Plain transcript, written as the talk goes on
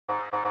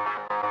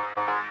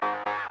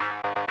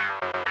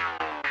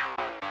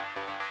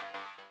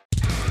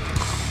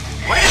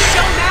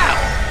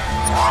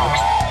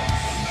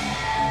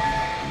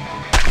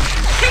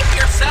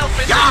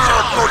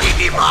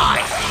Opportunity be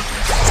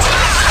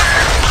mine!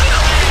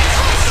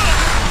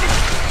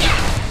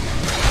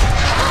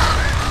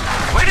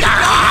 Where did it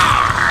go?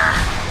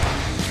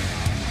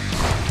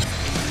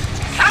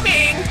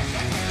 Coming!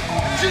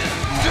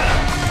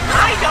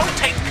 I don't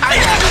take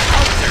kindly to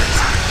posers.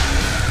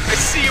 I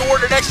see you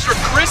ordered extra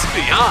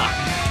crispy, huh?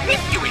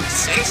 If you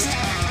insist,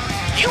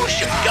 you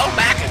should go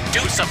back and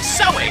do some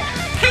sewing.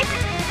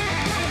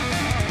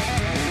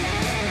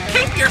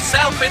 Keep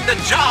yourself in the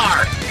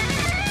jar.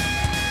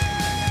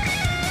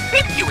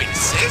 If you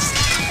insist.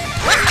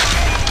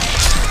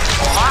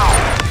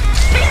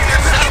 Keep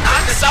yourself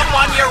on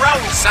someone your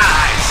own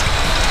size.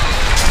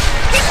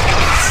 If you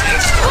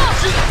insist.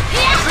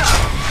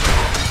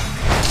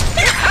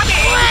 They're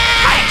coming.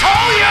 I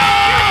told you!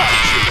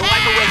 You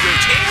wipe away your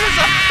tears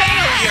of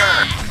failure.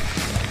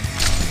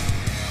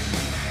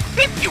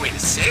 If you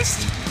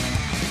insist.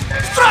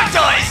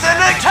 Structurize and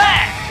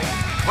attack!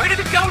 Where did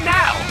it go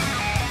now?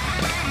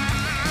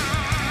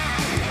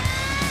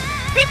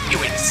 If you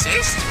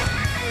insist.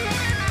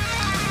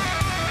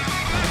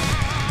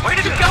 Where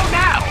did it go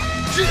now?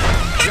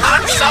 Hit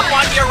on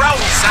someone your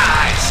own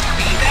size.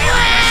 Be there.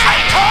 I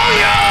told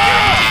you!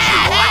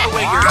 Wipe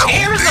away your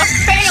tears of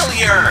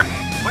failure.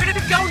 Where did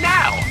it go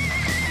now?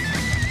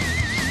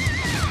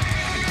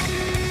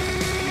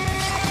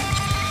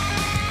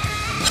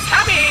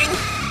 Coming.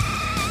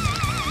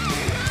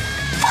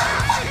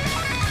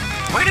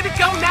 Where did it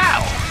go now?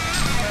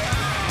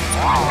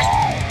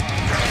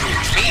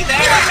 Be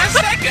there in a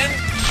second.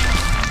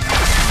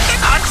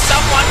 Hit on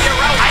someone your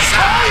own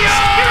size.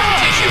 Here's a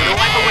tissue to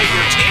wipe away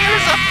your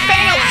tears of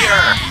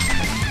failure.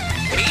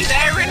 Be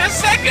there in a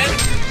second.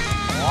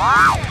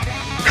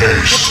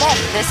 Defend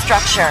this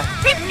structure.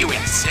 If you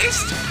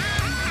insist.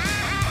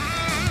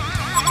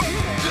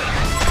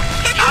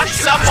 Hit on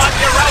someone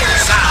your own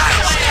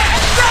size.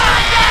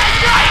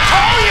 I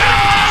told you!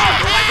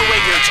 Wipe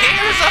away your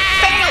tears of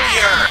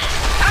failure.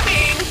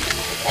 Coming.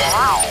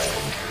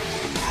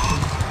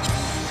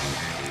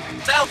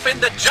 Self in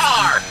the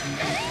jar.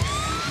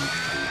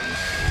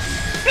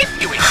 If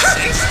you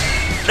insist.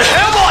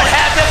 Come on,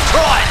 have the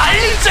pride! I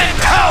need some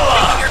power!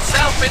 Put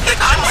yourself in the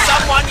on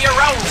someone your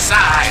own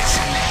size.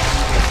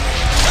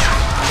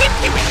 If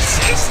you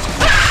insist.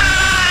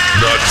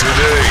 Not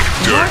today,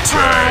 Your dirtbag.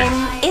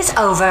 time is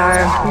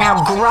over.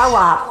 Now grow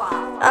up.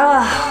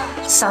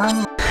 Ugh,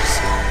 son.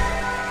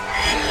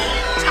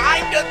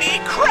 Time to be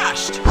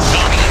crushed. Be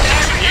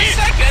there in a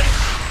second.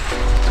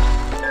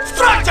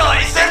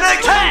 Structurize and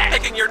attack!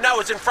 Picking your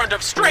nose in front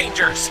of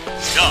strangers.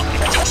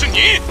 这就是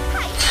你。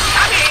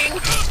 Coming.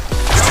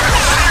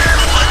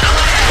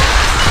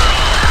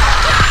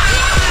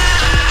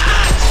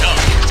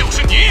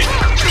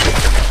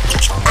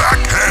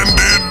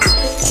 Backhanded.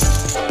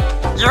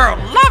 You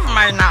love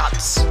my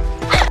nuts.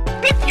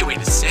 If you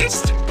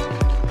insist.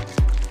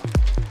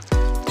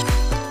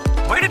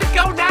 Where did it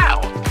go now?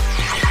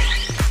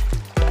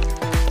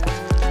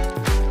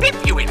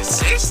 If you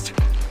insist. Be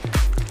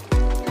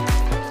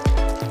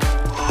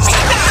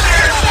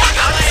there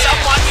on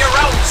someone your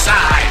own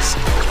size.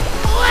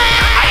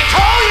 I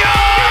told you!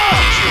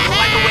 You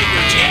wipe away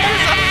your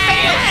tears of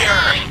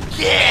failure.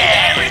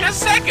 Yeah! Be there in a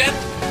second.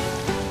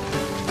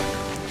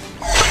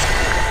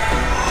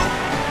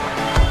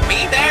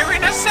 Be there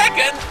in a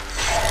second.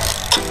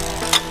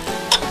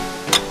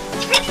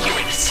 If you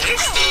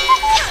insist.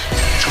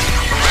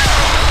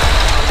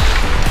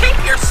 Keep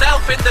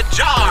yourself in the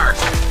jar.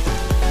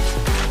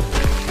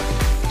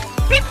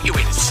 If you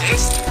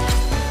insist.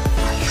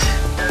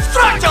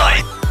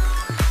 Structurize!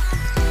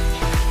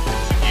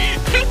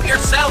 Keep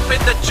yourself in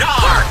the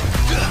jar.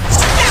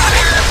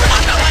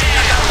 On the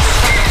land of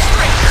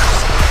strangers.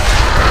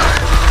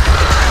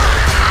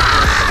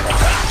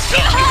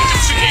 If you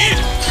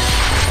insist.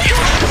 You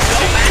should go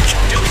back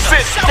and do some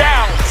Sit sewing.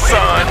 down, Where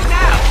son. do you go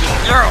now?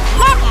 You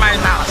love my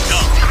nuts.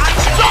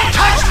 Don't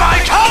touch my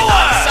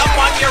collar!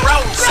 Someone your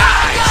own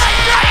size.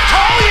 I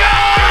told you!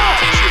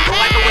 Tissue to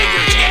wipe away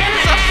your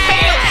tears of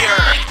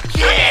failure.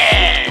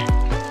 Yeah!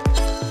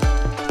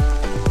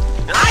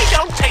 I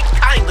don't take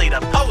kindly to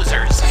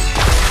posers.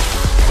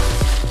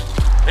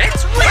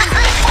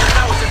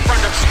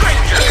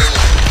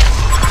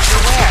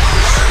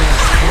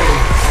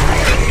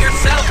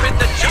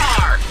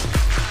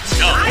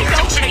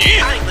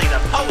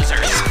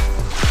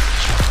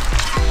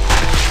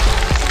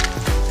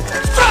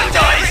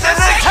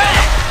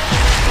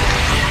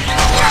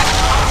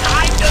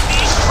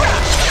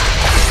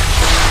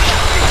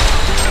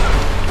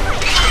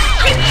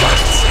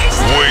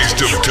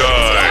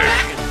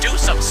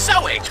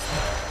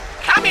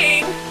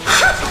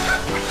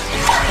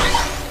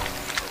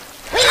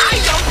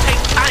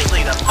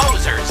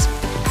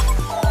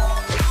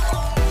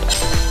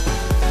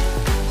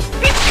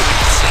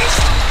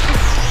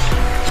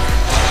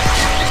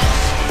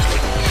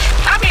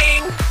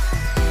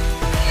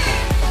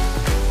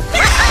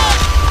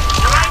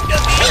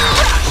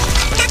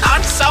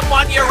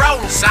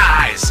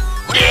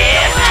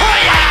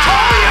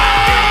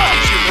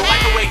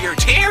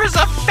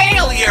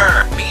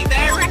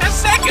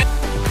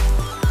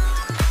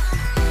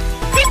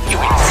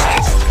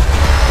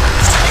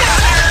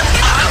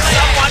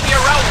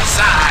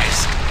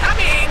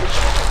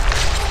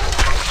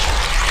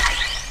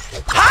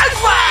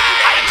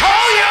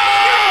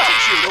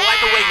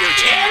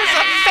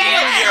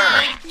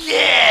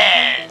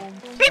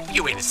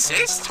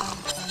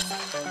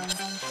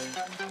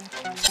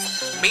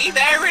 Be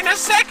there in a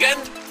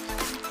second.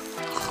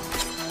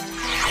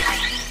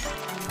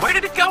 Where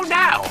did it go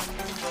now?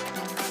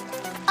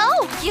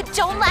 Oh, you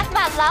don't like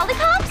my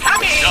lollipop?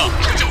 Coming!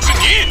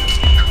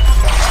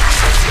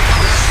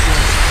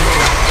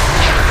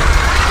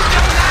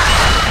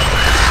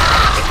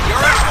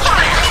 You're on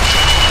fire!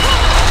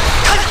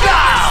 Put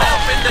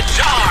yourself in the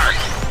jar!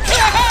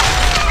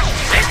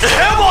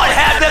 HoN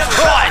had the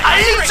pride!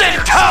 I need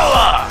in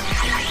power!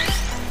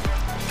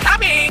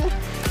 Coming!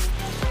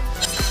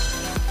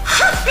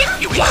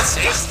 If you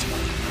insist.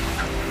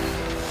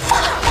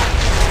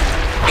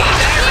 Be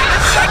there in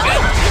a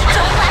second!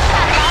 Don't like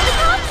my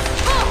lollipop?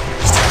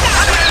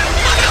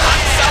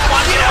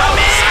 Someone you know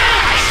me!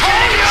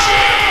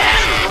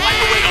 Like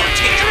the way your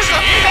tears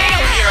of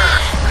failure!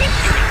 If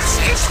you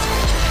insist.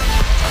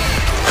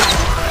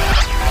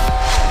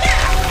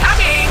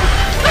 Coming!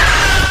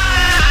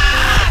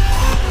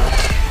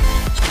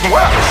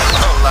 Well,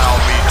 allow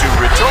me to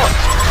retort.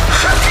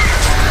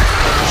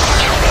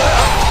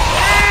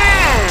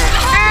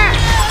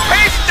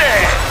 Tasty!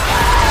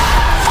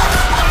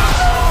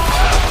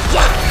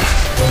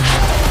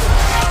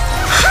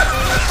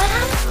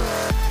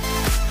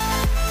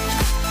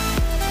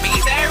 Be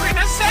there in a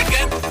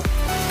second!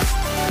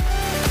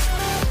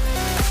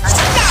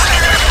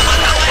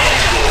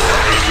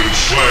 Has been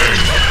slain.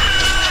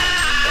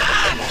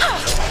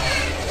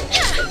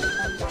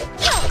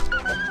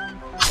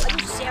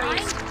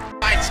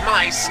 Bites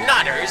my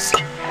snutters!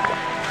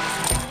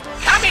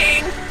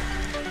 Coming!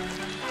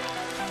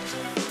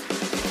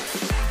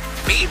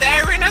 Be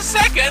there in a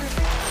second!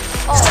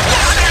 On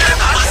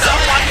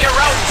someone your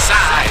own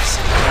size!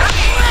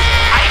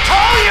 I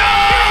told you!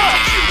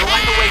 You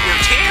wipe away your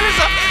tears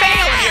of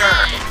failure!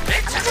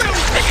 It's rude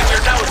sticking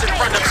your nose in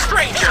front of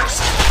strangers!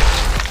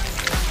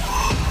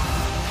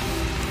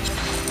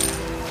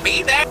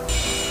 Be there!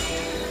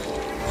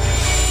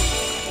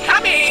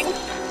 Coming!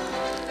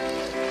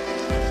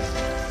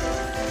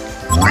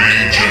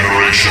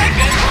 Regeneration.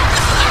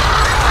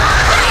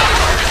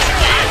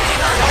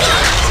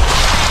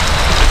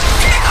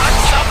 On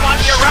someone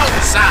your own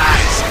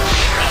size!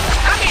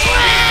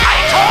 I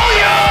told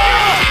you!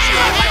 You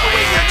wipe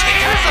away your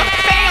tears of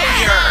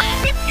failure!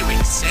 If you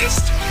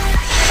insist!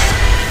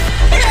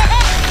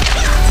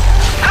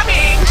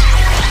 Coming!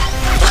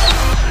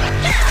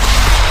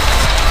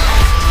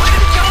 Where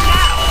did it go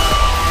now?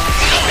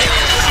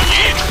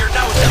 Your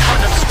nose in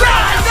front of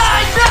strangers!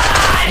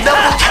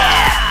 Double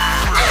tap!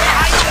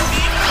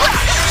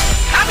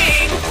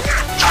 Coming!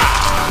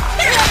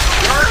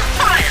 You're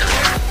fired!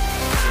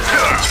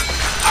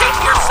 Keep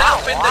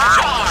yourself in the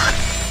jar!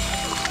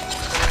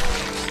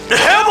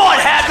 HoN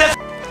had the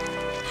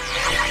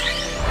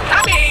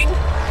Coming!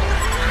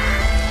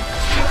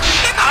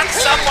 On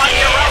someone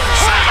your own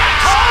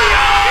size!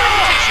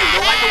 You to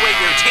wipe away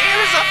your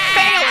tears of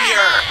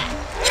failure!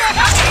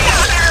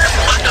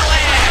 On the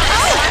land!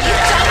 You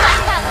don't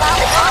like my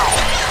lollipop?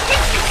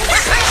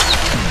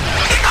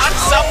 On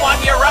someone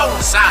your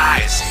own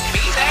size!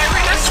 Be there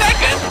in a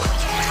second!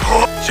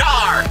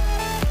 Jar!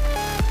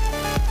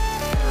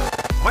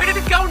 Where did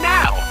it go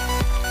now?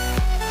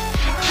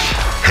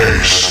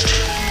 Haste.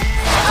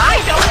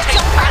 I don't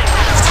take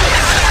kindness to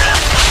that!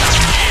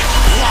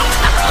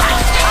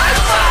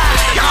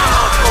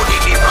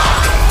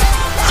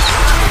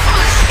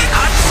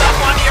 On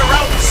someone your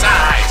own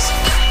size!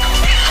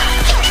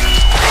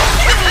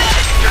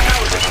 Your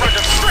nose in front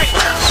of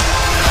strangers!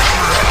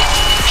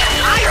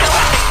 I don't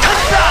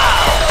take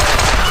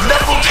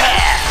double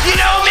tap! You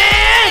know me?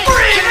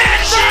 Bring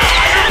that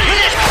shit!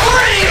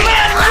 Bring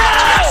that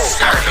roll!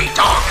 Dirty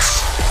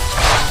dogs!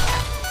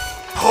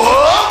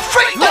 Oh,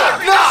 freak! No!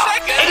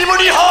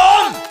 Anybody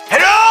home?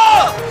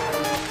 Hello?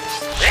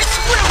 It's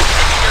rude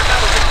sticking your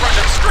nose in front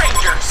of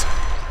strangers!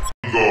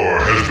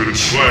 Thor has been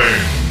slain.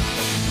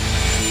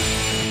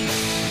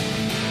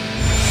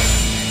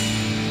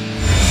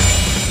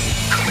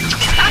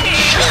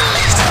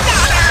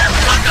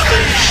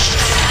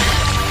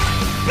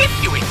 If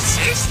you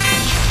insist.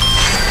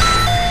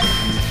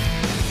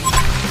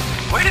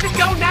 Where did it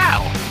go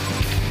now?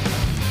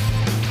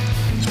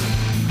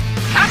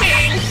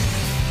 Coming!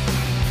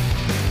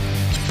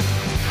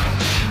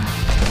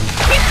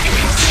 If you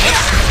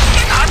insist.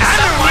 On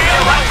someone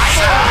your own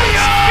size.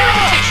 Here's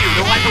a tissue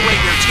to wipe away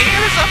your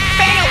tears of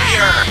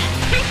failure.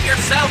 Keep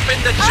yourself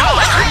in the jar.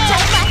 You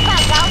don't like my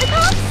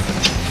lollipop?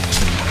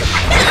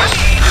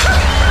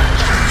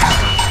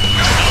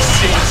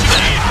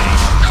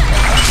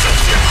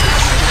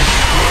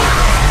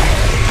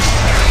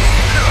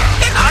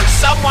 On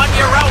someone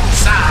your own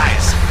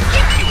size.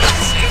 If you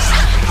insist.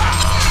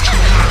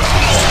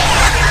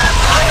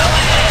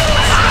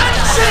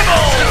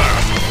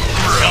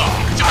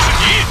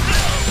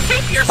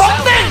 Keep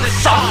yourself in the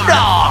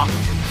jar.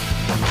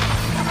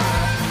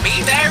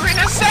 Be there in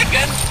a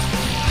second.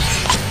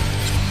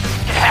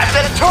 Have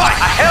the toy!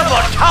 I have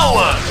a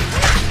tower!